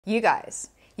You guys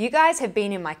have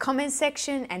been in my comment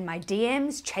section and my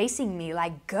DMs chasing me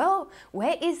like, girl,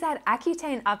 where is that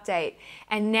Accutane update?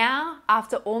 And now,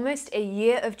 after almost a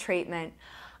year of treatment,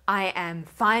 I am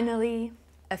finally,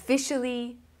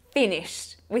 officially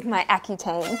finished with my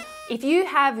Accutane. If you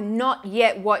have not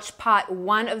yet watched part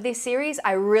 1 of this series,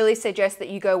 I really suggest that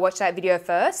you go watch that video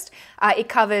first. It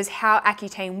covers how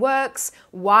Accutane works,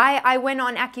 why I went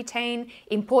on Accutane,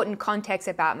 important context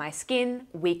about my skin,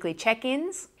 weekly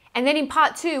check-ins. And then in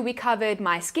part 2, we covered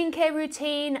my skincare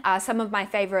routine, some of my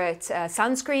favorite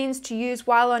sunscreens to use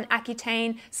while on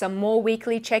Accutane, some more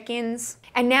weekly check-ins.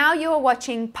 And now you're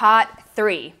watching part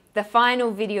 3, the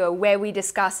final video where we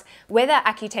discuss whether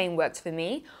Accutane worked for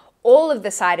me, all of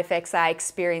the side effects I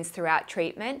experienced throughout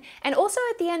treatment, and also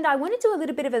at the end I want to do a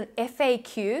little bit of an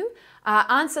FAQ,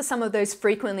 answer some of those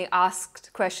frequently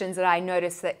asked questions that I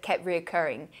noticed that kept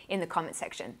reoccurring in the comment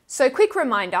section. So quick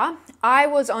reminder, I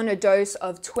was on a dose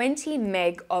of 20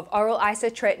 meg of oral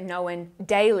isotretinoin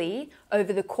daily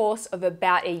over the course of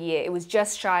about a year. It was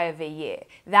just shy of a year.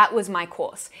 That was my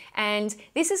course. And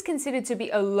this is considered to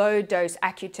be a low dose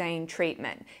Accutane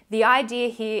treatment. The idea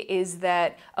here is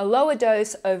that a lower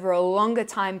dose over a longer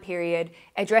time period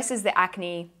addresses the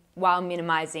acne while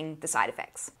minimizing the side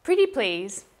effects. Pretty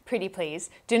please,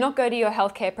 do not go to your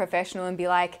healthcare professional and be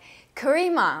like,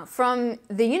 Karima, from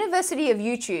the University of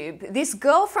YouTube, this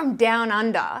girl from down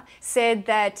under said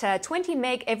that 20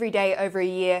 meg every day over a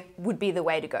year would be the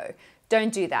way to go.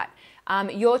 Don't do that.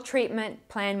 Your treatment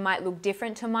plan might look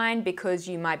different to mine because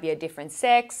you might be a different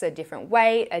sex, a different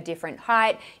weight, a different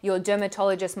height. Your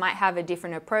dermatologist might have a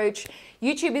different approach.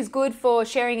 YouTube is good for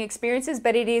sharing experiences,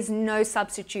 but it is no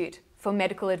substitute for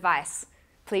medical advice.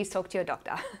 Please talk to your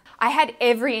doctor. I had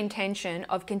every intention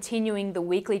of continuing the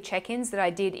weekly check-ins that I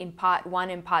did in part 1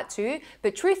 and part 2,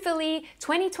 but truthfully,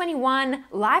 2021,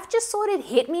 life just sort of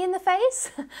hit me in the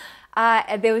face.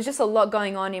 There was just a lot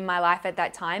going on in my life at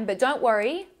that time, but don't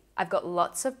worry, I've got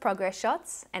lots of progress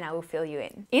shots and I will fill you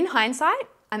in. In hindsight,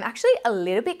 I'm actually a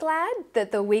little bit glad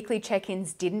that the weekly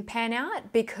check-ins didn't pan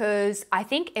out because I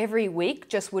think every week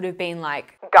just would have been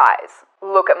like, guys,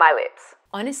 look at my lips.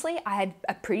 Honestly, I had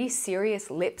a pretty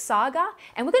serious lip saga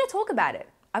and we're gonna talk about it.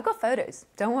 I've got photos,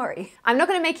 don't worry. I'm not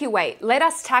gonna make you wait. Let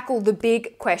us tackle the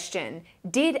big question.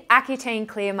 Did Accutane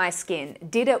clear my skin?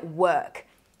 Did it work?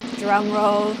 Drum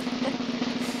roll.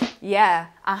 Yeah,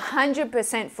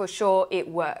 100% for sure it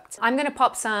worked. I'm gonna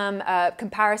pop some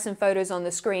comparison photos on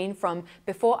the screen from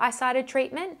before I started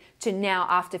treatment to now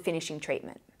after finishing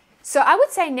treatment. So I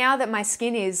would say now that my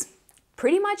skin is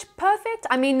pretty much perfect.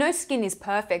 I mean, no skin is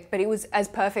perfect, but it was as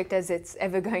perfect as it's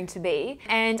ever going to be.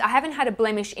 And I haven't had a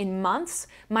blemish in months.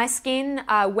 My skin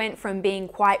went from being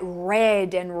quite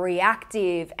red and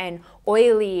reactive and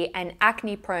oily and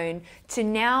acne prone to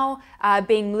now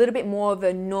being a little bit more of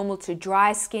a normal to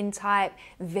dry skin type,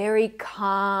 very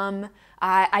calm.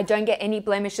 I don't get any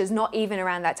blemishes, not even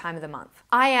around that time of the month.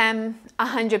 I am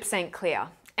 100% clear.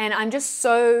 And I'm just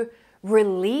so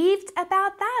relieved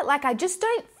about that. Like, I just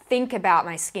don't think about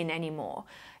my skin anymore.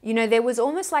 You know, there was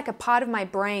almost like a part of my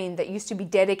brain that used to be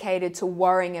dedicated to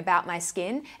worrying about my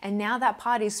skin, and now that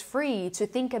part is free to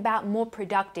think about more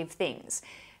productive things.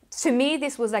 To me,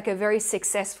 this was like a very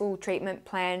successful treatment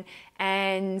plan,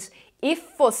 and if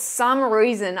for some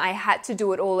reason I had to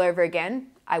do it all over again,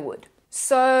 I would.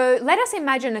 So let us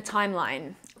imagine a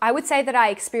timeline. I would say that I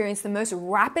experienced the most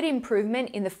rapid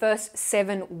improvement in the first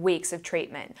 7 weeks of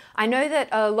treatment. I know that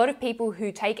a lot of people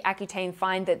who take Accutane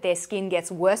find that their skin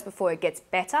gets worse before it gets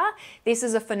better. This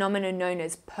is a phenomenon known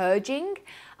as purging.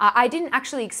 I didn't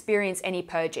actually experience any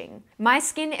purging. My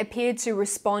skin appeared to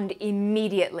respond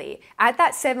immediately. At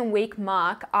that 7-week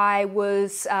mark, I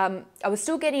was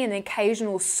still getting an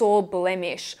occasional sore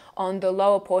blemish on the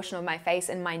lower portion of my face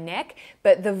and my neck,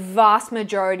 but the vast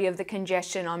majority of the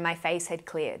congestion on my face had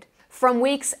cleared. From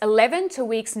weeks 11 to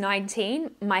weeks 19,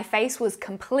 my face was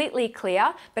completely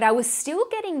clear, but I was still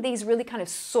getting these really kind of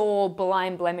sore,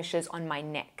 blind blemishes on my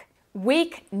neck.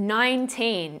 Week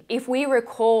 19, if we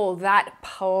recall that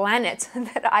planet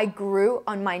that I grew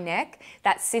on my neck,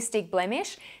 that cystic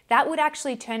blemish, that would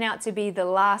actually turn out to be the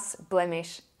last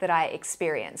blemish that I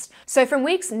experienced. So from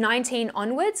weeks 19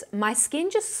 onwards, my skin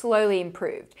just slowly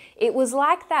improved. It was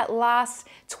like that last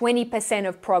 20%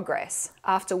 of progress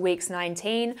after weeks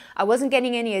 19. I wasn't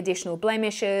getting any additional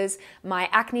blemishes. My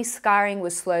acne scarring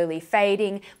was slowly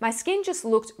fading. My skin just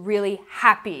looked really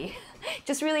happy.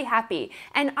 Just really happy.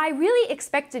 And I really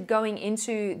expected going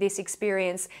into this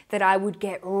experience that I would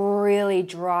get really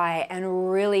dry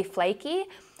and really flaky.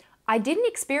 I didn't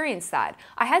experience that.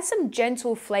 I had some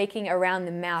gentle flaking around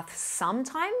the mouth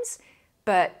sometimes,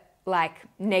 but like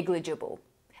negligible.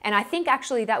 And I think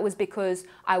actually that was because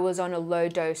I was on a low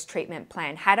dose treatment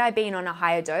plan. Had I been on a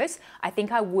higher dose, I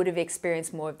think I would have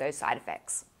experienced more of those side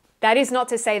effects. That is not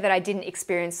to say that I didn't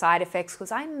experience side effects,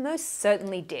 because I most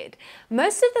certainly did.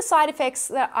 Most of the side effects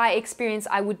that I experienced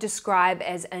I would describe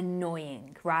as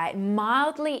annoying, right?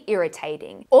 Mildly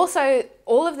irritating. Also,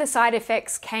 all of the side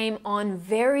effects came on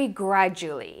very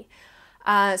gradually.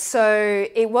 So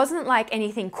it wasn't like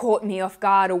anything caught me off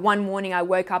guard or one morning I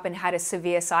woke up and had a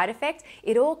severe side effect.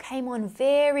 It all came on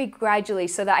very gradually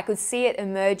so that I could see it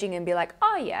emerging and be like,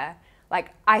 oh yeah, like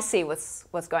I see what's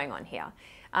going on here.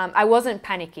 I wasn't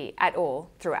panicky at all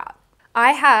throughout.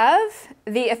 I have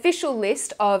the official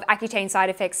list of Accutane side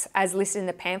effects as listed in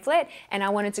the pamphlet, and I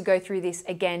wanted to go through this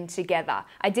again together.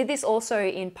 I did this also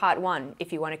in part 1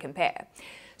 if you want to compare.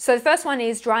 So the first one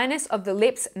is dryness of the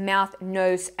lips, mouth,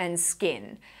 nose, and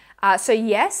skin. So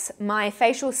yes, my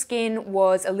facial skin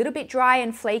was a little bit dry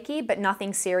and flaky, but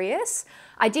nothing serious.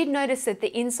 I did notice that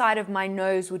the inside of my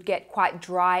nose would get quite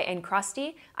dry and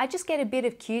crusty. I just get a bit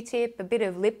of Q-tip, a bit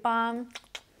of lip balm,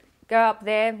 go up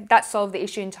there, that solved the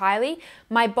issue entirely.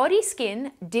 My body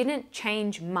skin didn't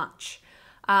change much.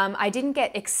 I didn't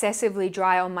get excessively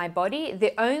dry on my body.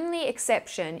 The only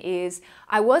exception is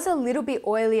I was a little bit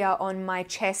oilier on my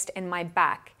chest and my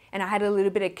back, and I had a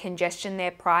little bit of congestion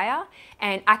there prior,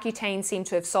 and Accutane seemed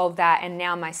to have solved that, and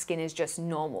now my skin is just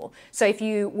normal. So if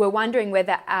you were wondering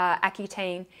whether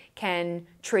Accutane can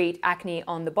treat acne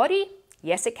on the body,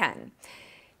 yes it can.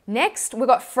 Next, we've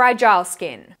got fragile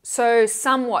skin. So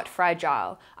somewhat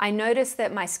fragile. I noticed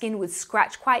that my skin would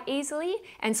scratch quite easily,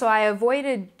 and so I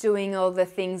avoided doing all the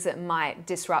things that might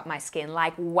disrupt my skin,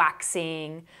 like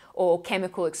waxing or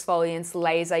chemical exfoliants,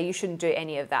 laser. You shouldn't do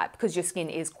any of that because your skin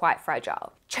is quite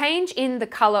fragile. Change in the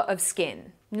color of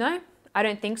skin. No, I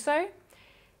don't think so.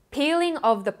 Peeling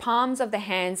of the palms of the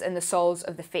hands and the soles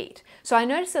of the feet. So I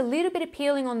noticed a little bit of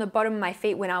peeling on the bottom of my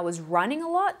feet when I was running a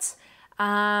lot.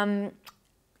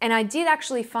 And I did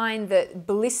actually find that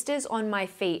blisters on my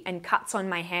feet and cuts on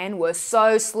my hand were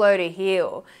so slow to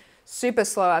heal. Super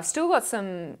slow. I've still got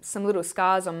some little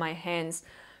scars on my hands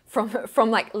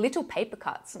from like little paper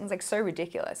cuts. It was like so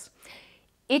ridiculous.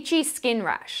 Itchy skin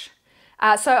rash.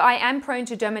 So I am prone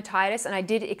to dermatitis, and I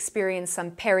did experience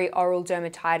some perioral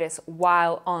dermatitis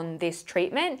while on this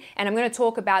treatment. And I'm going to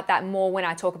talk about that more when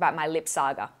I talk about my lip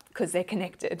saga, because they're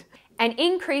connected. An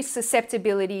increased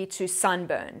susceptibility to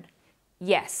sunburn.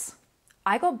 Yes,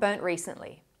 I got burnt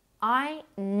recently. I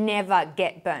never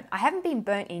get burnt. I haven't been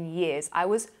burnt in years. I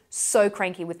was so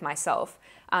cranky with myself.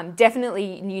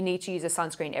 Definitely you need to use a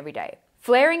sunscreen every day.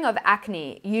 Flaring of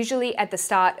acne, usually at the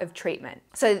start of treatment.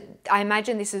 So I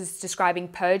imagine this is describing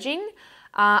purging.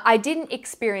 I didn't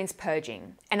experience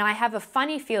purging, and I have a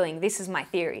funny feeling, this is my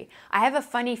theory, I have a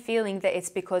funny feeling that it's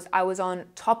because I was on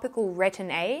topical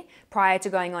Retin-A prior to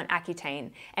going on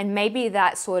Accutane, and maybe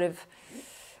that sort of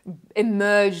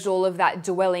emerged all of that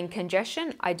dwelling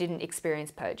congestion. I didn't experience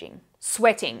purging.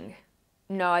 Sweating.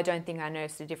 No, I don't think I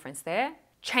noticed a difference there.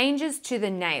 Changes to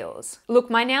the nails. Look,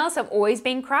 my nails have always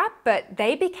been crap, but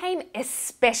they became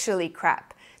especially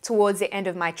crap towards the end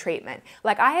of my treatment.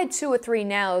 Like I had 2 or 3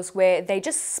 nails where they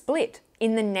just split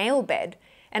in the nail bed,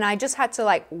 and I just had to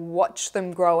like watch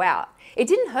them grow out. It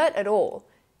didn't hurt at all.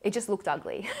 It just looked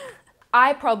ugly.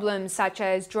 Eye problems such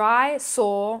as dry,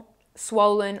 sore,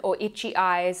 swollen or itchy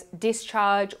eyes,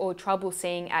 discharge, or trouble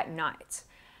seeing at night.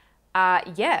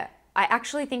 Yeah, I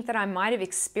actually think that I might have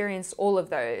experienced all of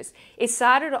those. It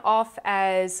started off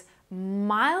as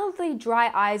mildly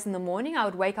dry eyes in the morning. I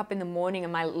would wake up in the morning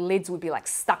and my lids would be like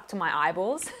stuck to my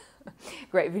eyeballs.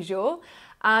 Great visual.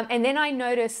 And then I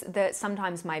noticed that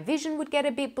sometimes my vision would get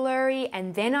a bit blurry,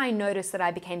 and then I noticed that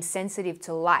I became sensitive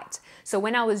to light. So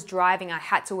when I was driving, I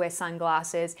had to wear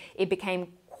sunglasses. It became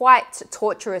quite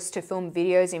torturous to film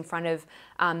videos in front of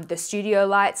the studio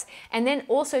lights. And then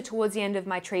also towards the end of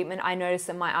my treatment, I noticed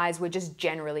that my eyes were just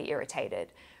generally irritated,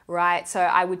 right? So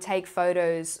I would take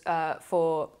photos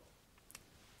for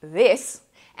this,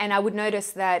 and I would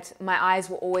notice that my eyes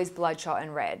were always bloodshot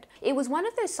and red. It was one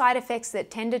of those side effects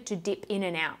that tended to dip in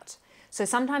and out. So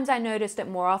sometimes I noticed it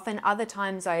more often, other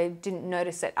times I didn't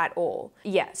notice it at all.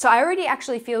 Yeah, so I already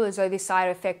actually feel as though this side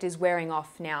effect is wearing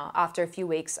off now after a few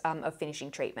weeks of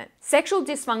finishing treatment. Sexual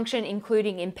dysfunction,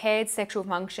 including impaired sexual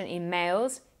function in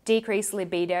males, decreased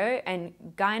libido, and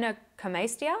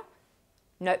gynecomastia.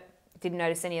 Nope, didn't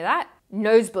notice any of that.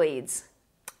 Nosebleeds.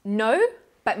 No,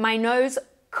 but my nose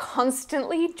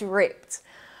constantly dripped.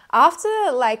 After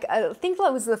like, I think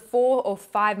it was the 4 or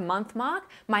 5 month mark,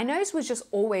 my nose was just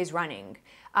always running.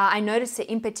 I noticed it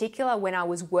in particular when I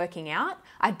was working out.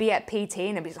 I'd be at PT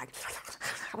and I'd be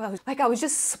like I was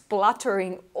just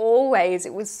spluttering always.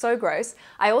 It was so gross.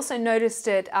 I also noticed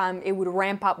it would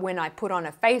ramp up when I put on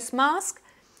a face mask.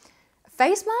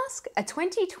 Face mask, a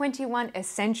 2021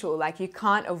 essential, like you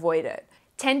can't avoid it.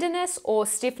 Tenderness or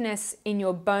stiffness in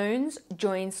your bones,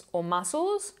 joints or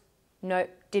muscles. Nope,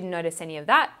 didn't notice any of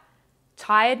that.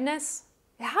 Tiredness.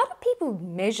 How do people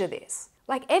measure this?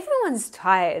 Like everyone's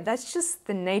tired. That's just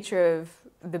the nature of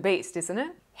the beast, isn't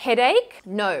it? Headache?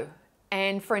 No.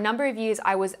 And for a number of years,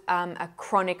 I was a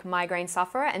chronic migraine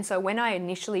sufferer. And so when I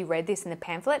initially read this in the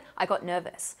pamphlet, I got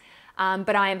nervous.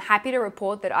 But I am happy to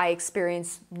report that I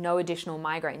experienced no additional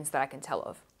migraines that I can tell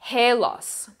of. Hair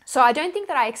loss. So I don't think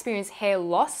that I experienced hair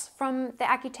loss from the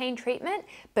Accutane treatment,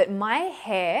 but my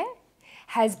hair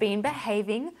has been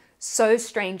behaving so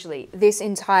strangely this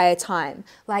entire time.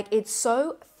 Like it's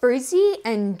so frizzy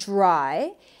and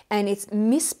dry and it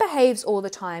misbehaves all the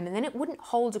time and then it wouldn't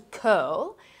hold a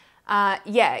curl.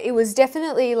 Yeah, it was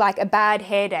definitely like a bad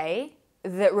hair day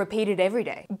that repeated every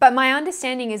day. But my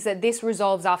understanding is that this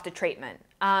resolves after treatment.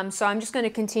 So I'm just going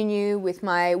to continue with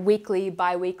my weekly,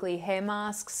 bi-weekly hair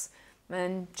masks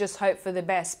and just hope for the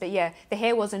best. But yeah, the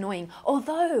hair was annoying.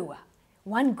 Although,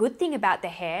 one good thing about the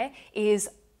hair is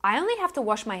I only have to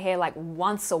wash my hair like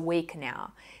once a week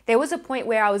now. There was a point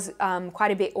where I was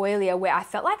quite a bit oilier where I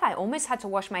felt like I almost had to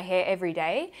wash my hair every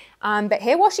day. But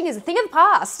hair washing is a thing of the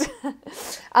past.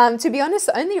 To be honest,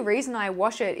 the only reason I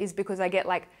wash it is because I get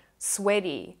like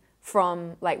sweaty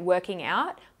from like working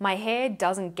out. My hair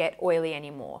doesn't get oily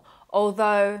anymore.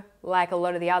 Although, like a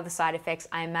lot of the other side effects,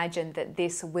 I imagine that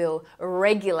this will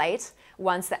regulate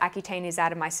once the Accutane is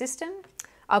out of my system.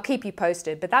 I'll keep you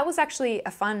posted, but that was actually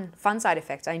a fun side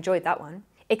effect. I enjoyed that one.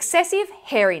 Excessive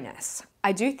hairiness.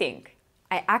 I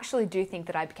actually do think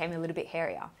that I became a little bit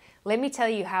hairier. Let me tell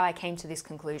you how I came to this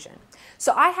conclusion.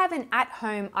 So I have an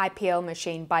at-home IPL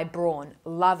machine by Braun.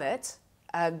 Love it.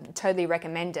 Totally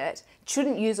recommend it.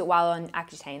 Shouldn't use it while on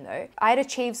Accutane though. I had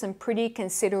achieved some pretty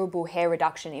considerable hair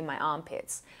reduction in my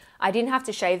armpits. I didn't have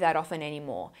to shave that often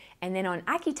anymore. And then on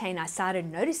Accutane, I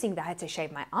started noticing that I had to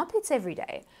shave my armpits every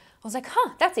day. I was like,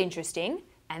 huh, that's interesting.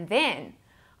 And then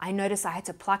I noticed I had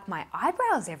to pluck my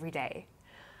eyebrows every day.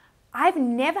 I've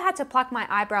never had to pluck my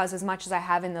eyebrows as much as I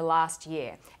have in the last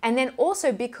year. And then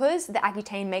also because the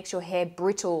Accutane makes your hair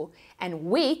brittle and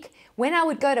weak, when I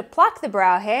would go to pluck the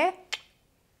brow hair,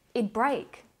 it'd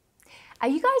break. Are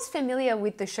you guys familiar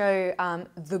with the show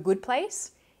The Good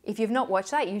Place? If you've not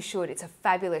watched that, you should. It's a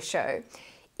fabulous show.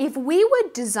 If we were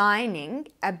designing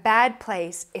a bad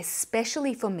place,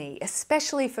 especially for me,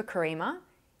 especially for Karima,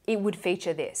 it would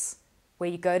feature this, where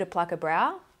you go to pluck a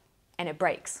brow and it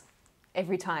breaks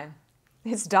every time.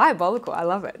 It's diabolical, I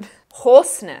love it.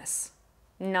 Hoarseness.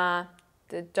 Nah,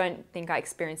 don't think I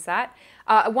experienced that.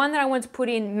 One that I want to put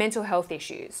in, mental health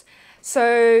issues.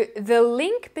 So the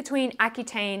link between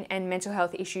Accutane and mental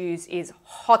health issues is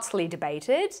hotly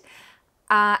debated.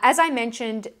 As I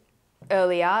mentioned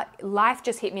earlier, life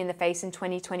just hit me in the face in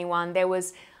 2021. There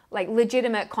was like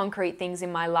legitimate concrete things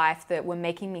in my life that were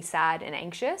making me sad and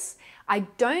anxious. I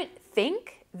don't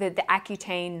think that the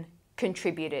Accutane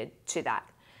contributed to that.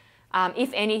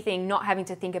 If anything, not having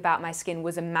to think about my skin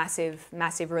was a massive,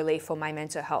 massive relief for my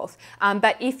mental health.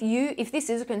 But if this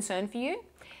is a concern for you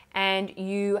and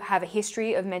you have a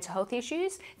history of mental health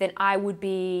issues, then I would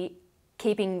be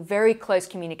keeping very close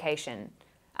communication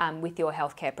with your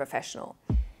healthcare professional.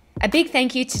 A big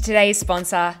thank you to today's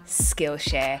sponsor,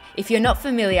 Skillshare. If you're not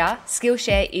familiar,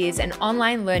 Skillshare is an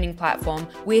online learning platform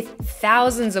with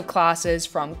thousands of classes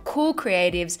from cool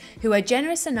creatives who are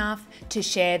generous enough to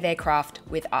share their craft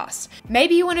with us.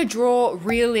 Maybe you want to draw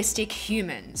realistic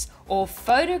humans or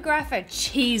photograph a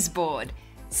cheese board.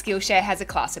 Skillshare has a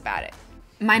class about it.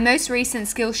 My most recent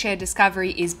Skillshare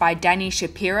discovery is by Dani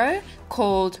Shapiro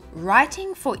called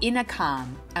Writing for Inner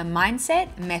Calm, a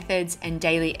Mindset, Methods and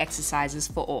Daily Exercises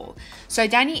for All. So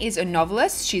Dani is a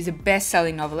novelist, she's a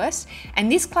best-selling novelist,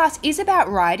 and this class is about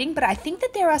writing, but I think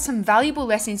that there are some valuable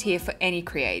lessons here for any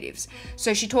creatives.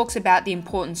 So she talks about the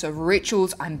importance of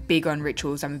rituals. I'm big on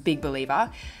rituals, I'm a big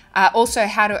believer. Also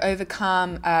how to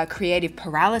overcome creative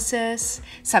paralysis,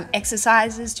 some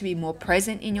exercises to be more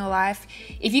present in your life.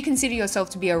 If you consider yourself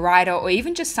to be a writer or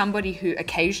even just somebody who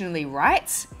occasionally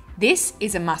writes, this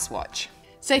is a must-watch.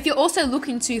 So if you're also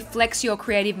looking to flex your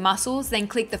creative muscles, then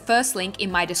click the first link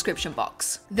in my description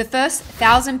box. The first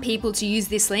 1,000 people to use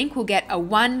this link will get a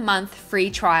 1-month free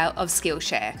trial of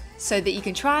Skillshare so that you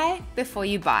can try before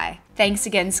you buy. Thanks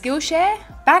again, Skillshare.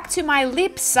 Back to my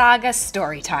lip saga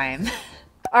story time.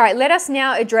 All right, let's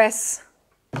address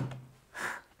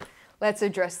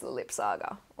the lip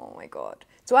saga. Oh my God.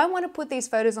 Do I want to put these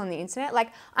photos on the internet?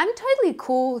 Like, I'm totally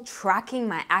cool tracking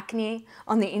my acne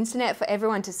on the internet for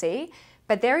everyone to see,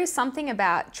 but there is something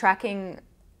about tracking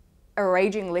a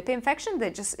raging lip infection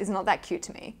that just is not that cute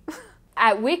to me.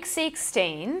 At week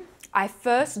 16, I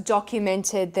first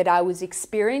documented that I was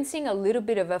experiencing a little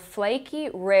bit of a flaky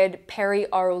red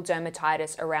perioral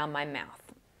dermatitis around my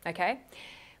mouth, okay?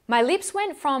 My lips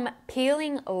went from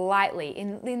peeling lightly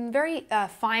in very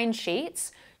fine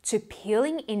sheets to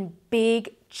peeling in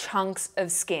big chunks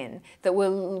of skin that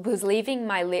was leaving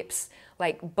my lips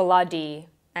like bloody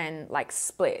and like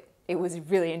split. It was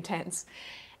really intense.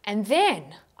 And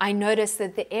then I noticed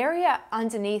that the area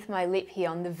underneath my lip here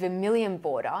on the vermilion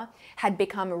border had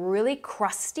become really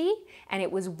crusty and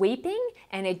it was weeping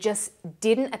and it just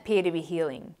didn't appear to be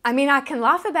healing. I mean, I can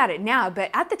laugh about it now, but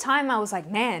at the time I was like,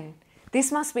 man, this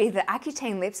must be the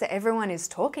Accutane lips that everyone is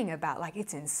talking about. Like,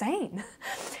 it's insane.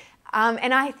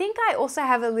 And I think I also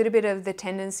have a little bit of the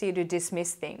tendency to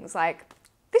dismiss things like,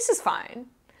 this is fine.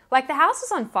 Like, the house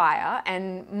is on fire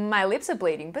and my lips are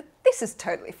bleeding, but this is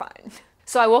totally fine.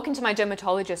 So I walk into my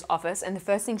dermatologist's office and the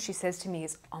first thing she says to me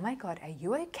is, oh my God, are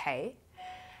you okay?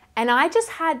 And I just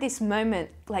had this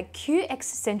moment, like cute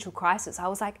existential crisis. I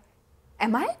was like,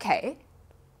 am I okay?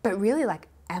 But really, like,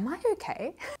 am I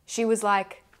okay? She was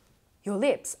like, your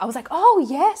lips. I was like, oh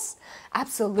yes,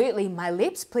 absolutely, my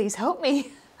lips, please help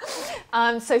me.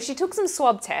 So she took some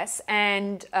swab tests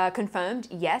and confirmed,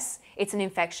 yes, it's an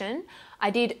infection.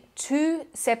 I did 2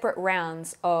 separate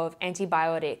rounds of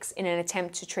antibiotics in an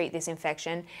attempt to treat this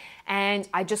infection, and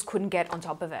I just couldn't get on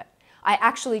top of it. I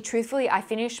actually, truthfully, I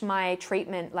finished my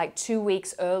treatment like 2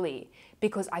 weeks early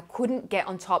because I couldn't get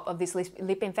on top of this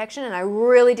lip infection, and I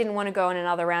really didn't want to go on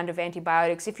another round of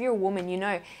antibiotics. If you're a woman, you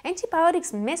know,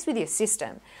 antibiotics mess with your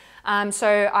system.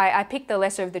 So I picked the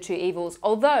lesser of the 2 evils,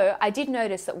 although I did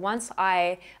notice that once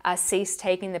I ceased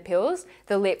taking the pills,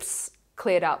 the lips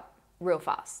cleared up real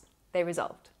fast. They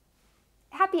resolved.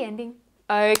 Happy ending.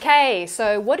 Okay,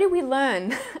 so what did we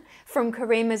learn from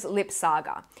Karima's lip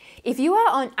saga? If you are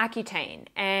on Accutane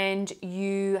and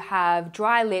you have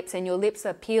dry lips and your lips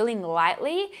are peeling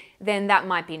lightly, then that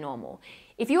might be normal.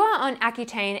 If you are on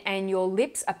Accutane and your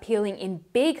lips are peeling in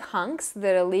big hunks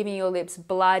that are leaving your lips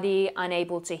bloody,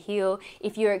 unable to heal,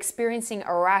 if you're experiencing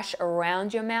a rash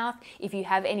around your mouth, if you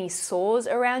have any sores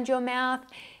around your mouth,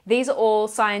 these are all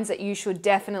signs that you should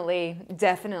definitely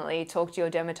talk to your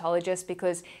dermatologist,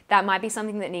 because that might be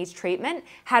something that needs treatment.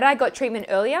 Had I got treatment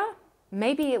earlier,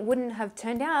 maybe it wouldn't have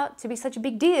turned out to be such a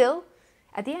big deal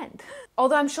at the end.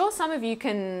 Although I'm sure some of you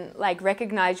can like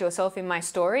recognize yourself in my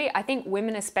story, I think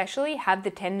women especially have the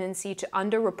tendency to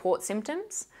underreport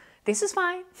symptoms. This is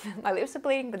fine, my lips are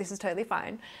bleeding, but this is totally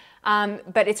fine.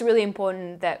 But it's really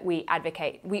important that we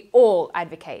all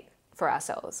advocate for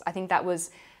ourselves. I think that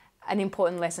was an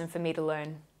important lesson for me to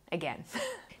learn again.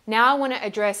 Now I want to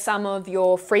address some of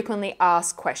your frequently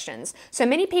asked questions. So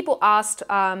many people asked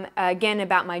again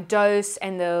about my dose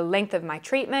and the length of my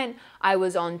treatment. I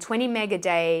was on 20 meg a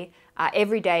day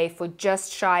every day for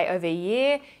just shy of a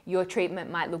year. Your treatment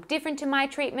might look different to my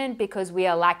treatment because we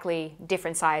are likely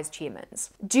different sized humans.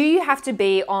 Do you have to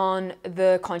be on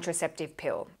the contraceptive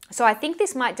pill? So I think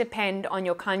this might depend on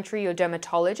your country, your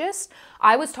dermatologist.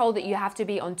 I was told that you have to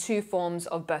be on 2 forms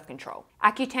of birth control.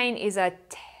 Accutane is a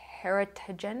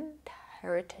teratogen.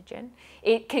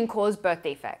 It can cause birth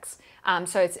defects.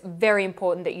 So it's very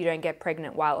important that you don't get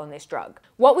pregnant while on this drug.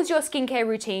 What was your skincare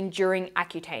routine during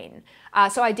Accutane?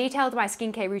 So I detailed my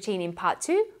skincare routine in part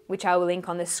 2, which I will link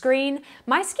on the screen.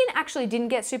 My skin actually didn't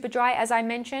get super dry, as I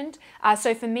mentioned.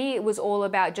 So for me, it was all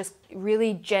about just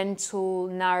really gentle,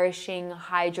 nourishing,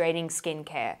 hydrating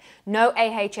skincare. No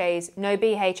AHAs, no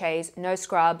BHAs, no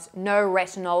scrubs, no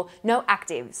retinol, no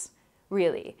actives,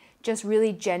 really. Just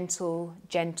really gentle,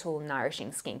 nourishing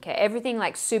skincare. Everything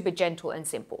like super gentle and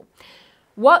simple.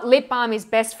 What lip balm is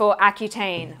best for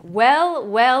Accutane?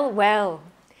 Well.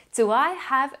 Do I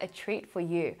have a treat for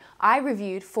you? I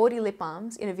reviewed 40 lip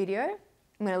balms in a video.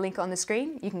 I'm gonna link on the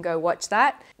screen. You can go watch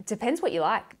that. Depends what you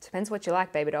like. Depends what you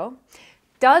like, baby doll.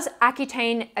 Does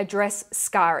Accutane address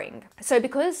scarring? So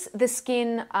because the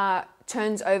skin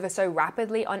turns over so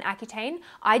rapidly on Accutane,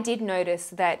 I did notice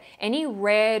that any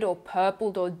red or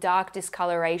purpled or dark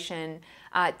discoloration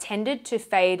tended to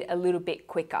fade a little bit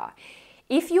quicker.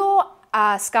 If your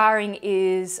scarring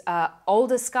is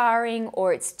older scarring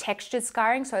or it's textured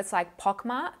scarring, so it's like pock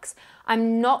marks,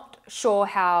 I'm not sure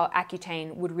how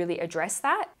Accutane would really address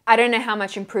that. I don't know how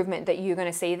much improvement that you're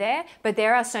gonna see there, but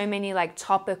there are so many like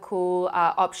topical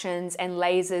options and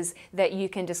lasers that you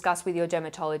can discuss with your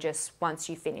dermatologist once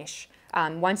you finish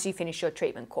once you finish your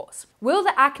treatment course. Will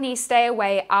the acne stay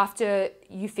away after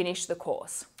you finish the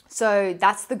course? So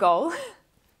that's the goal.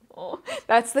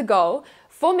 That's the goal.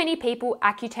 For many people,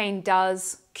 Accutane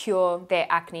does cure their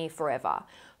acne forever.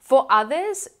 For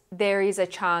others, there is a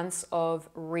chance of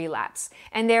relapse.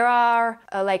 And there are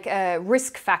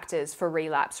risk factors for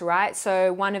relapse, right?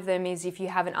 So one of them is if you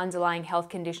have an underlying health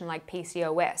condition like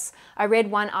PCOS. I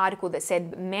read one article that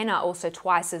said men are also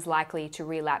twice as likely to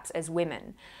relapse as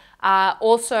women.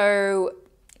 Also,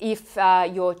 if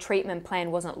your treatment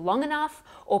plan wasn't long enough,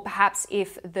 or perhaps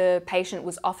if the patient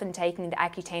was often taking the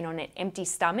Accutane on an empty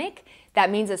stomach, that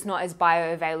means it's not as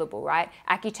bioavailable, right?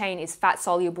 Accutane is fat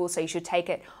soluble, so you should take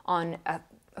it on a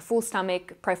full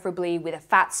stomach, preferably with a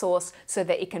fat source, so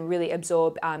that it can really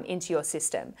absorb into your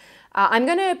system. I'm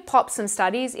gonna pop some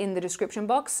studies in the description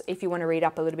box if you wanna read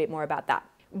up a little bit more about that.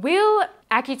 Will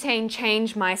Accutane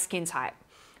change my skin type?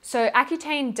 So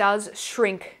Accutane does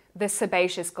shrink the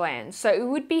sebaceous glands, so it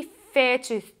would be fair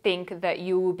to think that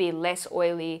you will be less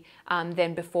oily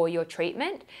than before your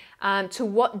treatment. To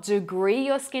what degree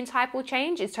your skin type will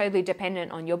change is totally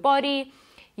dependent on your body,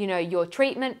 you know, your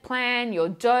treatment plan, your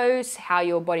dose, how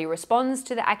your body responds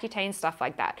to the Accutane, stuff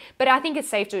like that. But I think it's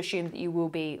safe to assume that you will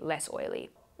be less oily.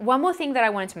 One more thing that I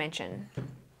wanted to mention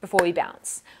before we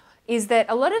bounce is that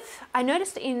I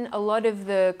noticed in a lot of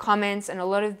the comments and a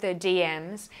lot of the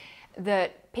DMs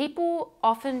that people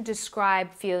often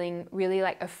describe feeling really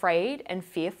like afraid and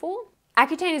fearful.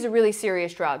 Accutane is a really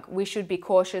serious drug. We should be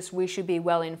cautious, we should be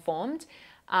well informed.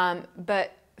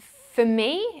 But for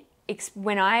me,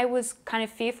 when I was kind of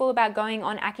fearful about going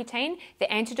on Accutane,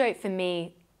 the antidote for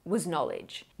me was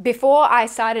knowledge. Before I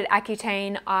started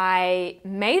Accutane, I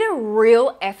made a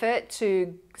real effort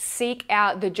to seek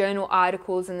out the journal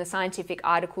articles and the scientific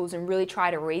articles and really try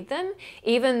to read them,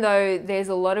 even though there's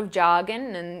a lot of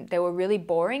jargon and they were really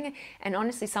boring. And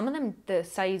honestly, some of them, the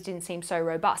studies didn't seem so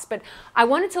robust. But I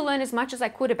wanted to learn as much as I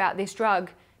could about this drug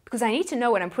because I need to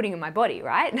know what I'm putting in my body,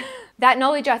 right? That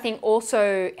knowledge, I think,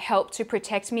 also helped to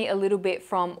protect me a little bit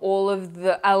from all of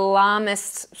the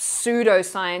alarmist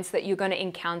pseudoscience that you're going to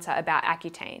encounter about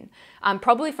Accutane,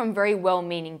 probably from very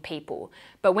well-meaning people.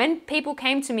 But when people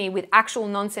came to me with actual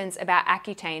nonsense about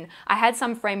Accutane, I had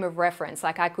some frame of reference,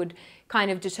 like I could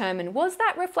kind of determine, was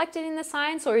that reflected in the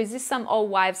science, or is this some old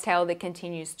wives' tale that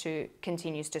continues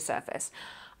to surface?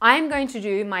 I'm going to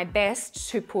do my best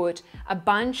to put a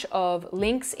bunch of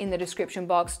links in the description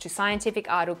box to scientific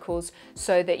articles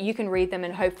so that you can read them,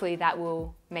 and hopefully that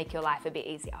will make your life a bit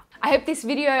easier. I hope this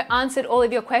video answered all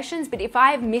of your questions, but if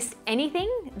I've missed anything,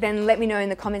 then let me know in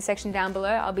the comment section down below.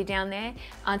 I'll be down there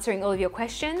answering all of your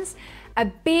questions. A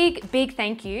big, big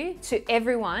thank you to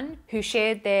everyone who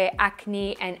shared their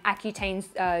acne and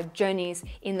Accutane journeys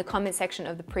in the comment section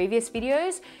of the previous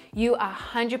videos. You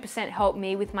 100% helped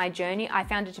me with my journey. I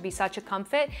found it to be such a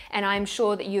comfort, and I'm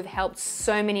sure that you've helped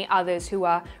so many others who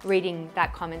are reading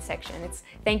that comment section.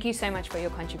 Thank you so much for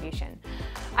your contribution.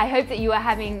 I hope that you are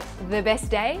having the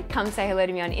best day. Come say hello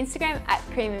to me on Instagram at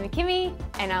Karima McKimmie,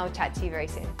 and I'll chat to you very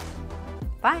soon.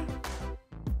 Bye.